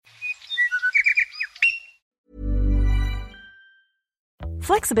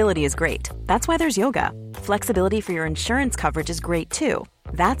Flexibility is great. That's why there's yoga. Flexibility for your insurance coverage is great too.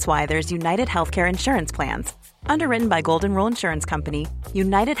 That's why there's United Healthcare Insurance Plans. Underwritten by Golden Rule Insurance Company,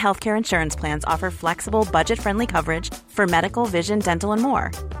 United Healthcare Insurance Plans offer flexible, budget-friendly coverage for medical, vision, dental, and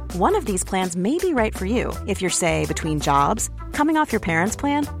more. One of these plans may be right for you if you're, say, between jobs, coming off your parents'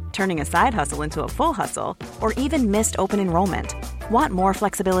 plan, turning a side hustle into a full hustle, or even missed open enrollment. Want more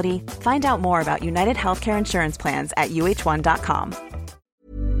flexibility? Find out more about United Healthcare Insurance Plans at uh1.com.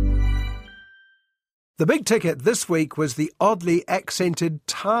 The big ticket this week was the oddly accented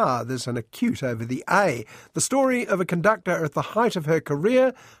tar. There's an acute over the A. The story of a conductor at the height of her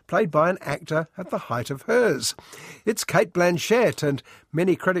career, played by an actor at the height of hers. It's Cate Blanchett, and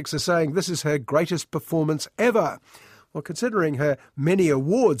many critics are saying this is her greatest performance ever. Well, considering her many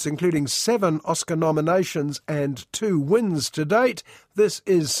awards, including 7 Oscar nominations and 2 wins to date, this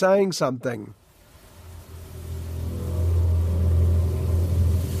is saying something.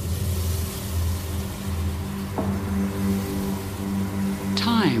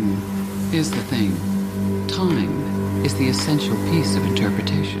 Time is the thing. Time is the essential piece of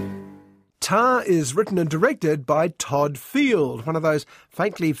interpretation. Tar is written and directed by Todd Field, one of those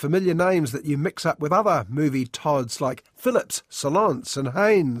faintly familiar names that you mix up with other movie Todds like Phillips, Solonz and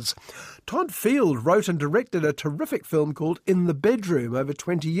Haynes. Todd Field wrote and directed a terrific film called In the Bedroom over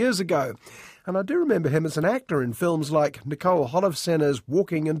 20 years ago. And I do remember him as an actor in films like Nicole Holofcener's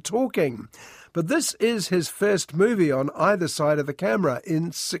Walking and Talking. But this is his first movie on either side of the camera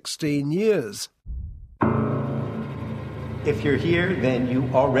in 16 years. If you're here, then you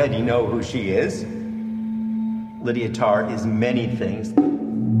already know who she is. Lydia Tarr is many things.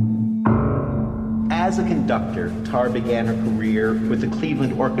 As a conductor, Tarr began her career with the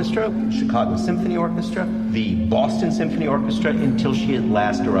Cleveland Orchestra, Chicago Symphony Orchestra, the Boston Symphony Orchestra, until she at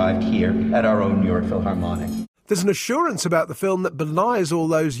last arrived here at our own New York Philharmonic. There's an assurance about the film that belies all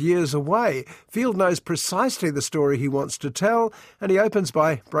those years away. Field knows precisely the story he wants to tell, and he opens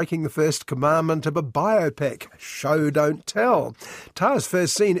by breaking the first commandment of a biopic: show, don't tell. Tarr's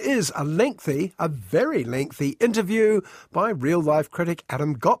first scene is a very lengthy interview by real-life critic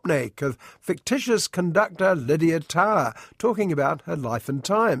Adam Gopnik of fictitious conductor Lydia Tarr, talking about her life and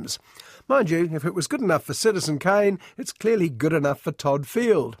times. Mind you, if it was good enough for Citizen Kane, it's clearly good enough for Todd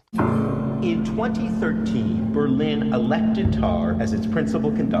Field. In 2013, Berlin elected Tarr as its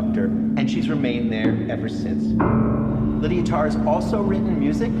principal conductor, and she's remained there ever since. Lydia Tarr has also written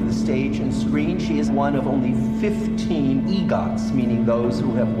music for the stage and screen. She is one of only 15 EGOTs, meaning those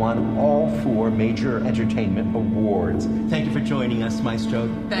who have won all 4 major entertainment awards. Thank you for joining us, Maestro.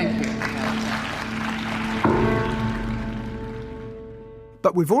 Thank you.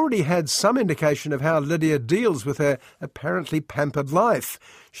 But we've already had some indication of how Lydia deals with her apparently pampered life.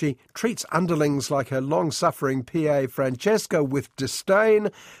 She treats underlings like her long-suffering PA Francesca with disdain,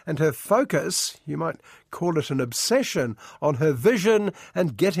 and her focus, you might call it an obsession, on her vision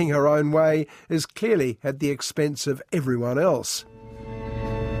and getting her own way is clearly at the expense of everyone else.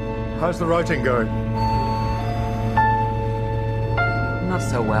 How's the writing going? Not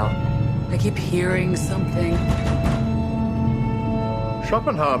so well. I keep hearing something.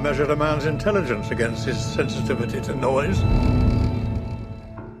 Schopenhauer measured a man's intelligence against his sensitivity to noise.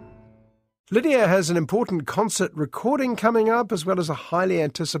 Lydia has an important concert recording coming up, as well as a highly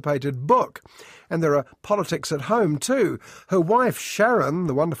anticipated book. And there are politics at home too. Her wife, Sharon,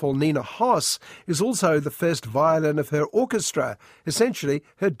 the wonderful Nina Hoss, is also the first violin of her orchestra, essentially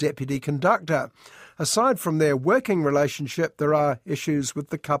her deputy conductor. Aside from their working relationship, there are issues with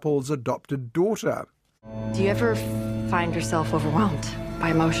the couple's adopted daughter. Do you ever find yourself overwhelmed by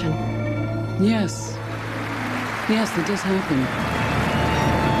emotion? Yes. Yes, that does happen.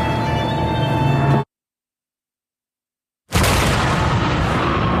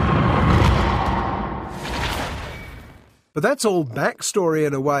 But that's all backstory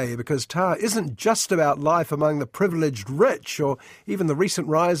in a way, because Tarr isn't just about life among the privileged rich, or even the recent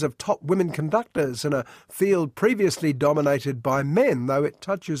rise of top women conductors in a field previously dominated by men, though it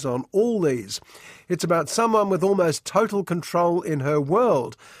touches on all these. It's about someone with almost total control in her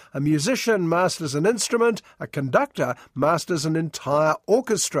world. A musician masters an instrument, a conductor masters an entire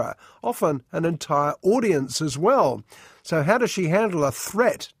orchestra, often an entire audience as well. So how does she handle a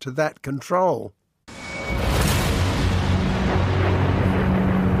threat to that control?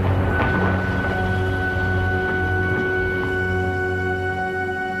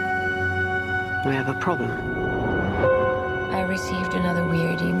 We have a problem. I received another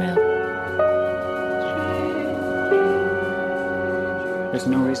weird email. There's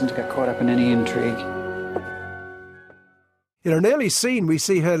no reason to get caught up in any intrigue. In an early scene, we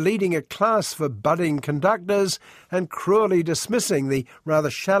see her leading a class for budding conductors and cruelly dismissing the rather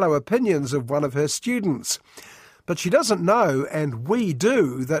shallow opinions of one of her students. But she doesn't know, and we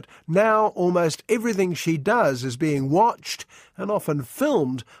do, that now almost everything she does is being watched and often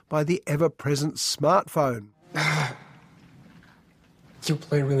filmed by the ever-present smartphone. You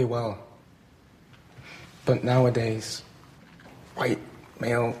play really well. But nowadays, white,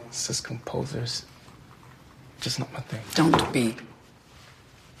 male, cis composers, just not my thing. Don't be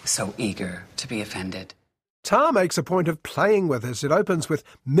so eager to be offended. Tar makes a point of playing with us. It opens with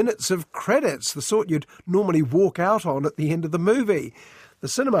minutes of credits, the sort you'd normally walk out on at the end of the movie. The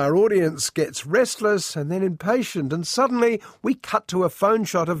cinema audience gets restless and then impatient, and suddenly we cut to a phone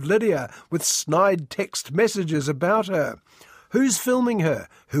shot of Lydia with snide text messages about her. Who's filming her?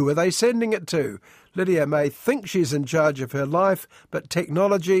 Who are they sending it to? Lydia may think she's in charge of her life, but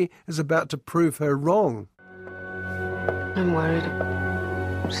technology is about to prove her wrong. I'm worried.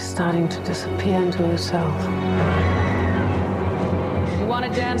 She's starting to disappear into herself. You want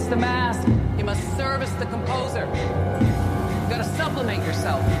to dance the mask, you must service the composer. You gotta supplement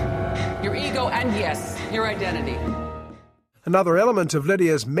yourself, your ego, and yes, your identity. Another element of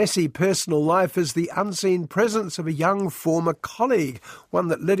Lydia's messy personal life is the unseen presence of a young former colleague, one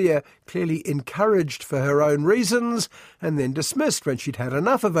that Lydia clearly encouraged for her own reasons and then dismissed when she'd had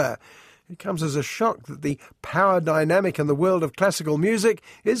enough of her. It comes as a shock that the power dynamic in the world of classical music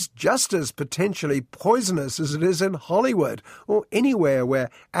is just as potentially poisonous as it is in Hollywood or anywhere where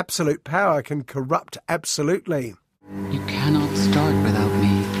absolute power can corrupt absolutely. You cannot start without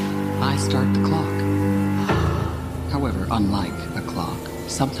me. I start the clock. However, unlike a clock,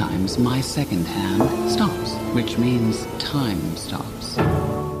 sometimes my second hand stops, which means time stops.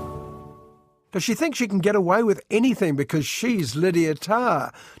 Does she think she can get away with anything because she's Lydia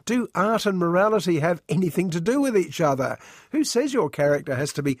Tar? Do art and morality have anything to do with each other? Who says your character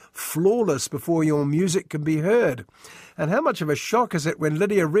has to be flawless before your music can be heard? And how much of a shock is it when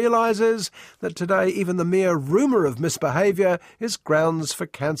Lydia realises that today even the mere rumour of misbehaviour is grounds for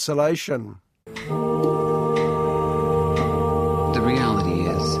cancellation? The reality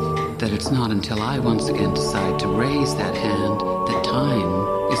is that it's not until I once again decide to raise that hand that time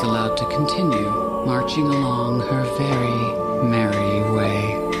is allowed to continue marching along her very merry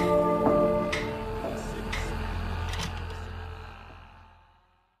way.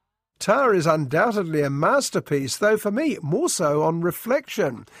 Tar is undoubtedly a masterpiece, though for me, more so on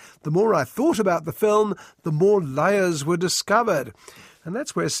reflection. The more I thought about the film, the more layers were discovered. And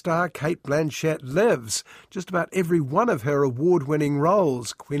that's where star Cate Blanchett lives. Just about every one of her award-winning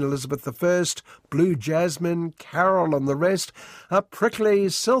roles, Queen Elizabeth I, Blue Jasmine, Carol and the rest, are prickly,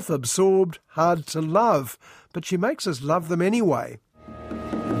 self-absorbed, hard to love. But she makes us love them anyway. You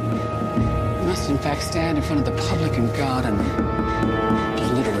must in fact stand in front of the public and God and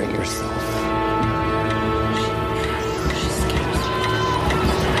obliterate yourself.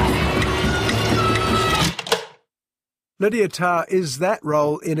 Lydia Tar is that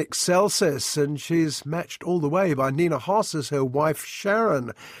role in Excelsis, and she's matched all the way by Nina Hoss as her wife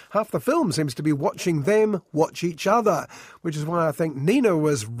Sharon. Half the film seems to be watching them watch each other, which is why I think Nina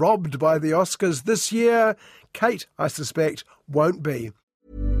was robbed by the Oscars this year. Cate, I suspect, won't be.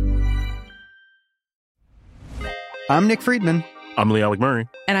 I'm Nick Friedman. I'm Lee Alec Murray.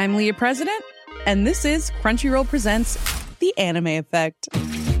 And I'm Leah President. And this is Crunchyroll Presents The Anime Effect.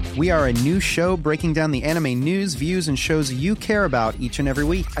 We are a new show breaking down the anime news, views, and shows you care about each and every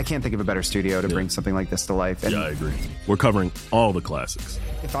week. I can't think of a better studio to bring something like this to life. And I agree. We're covering all the classics.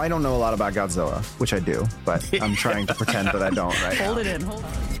 If I don't know a lot about Godzilla, which I do, but I'm trying to pretend that I don't right Hold it in.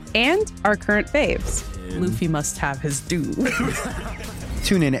 And our current faves. Luffy must have his due.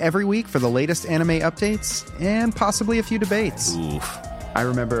 Tune in every week for the latest anime updates and possibly a few debates. Oof. I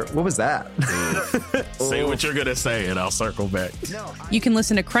remember, what was that? Say what you're going to say and I'll circle back. You can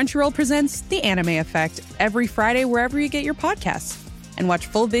listen to Crunchyroll Presents The Anime Effect every Friday wherever you get your podcasts. And watch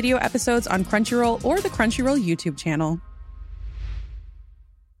full video episodes on Crunchyroll or the Crunchyroll YouTube channel.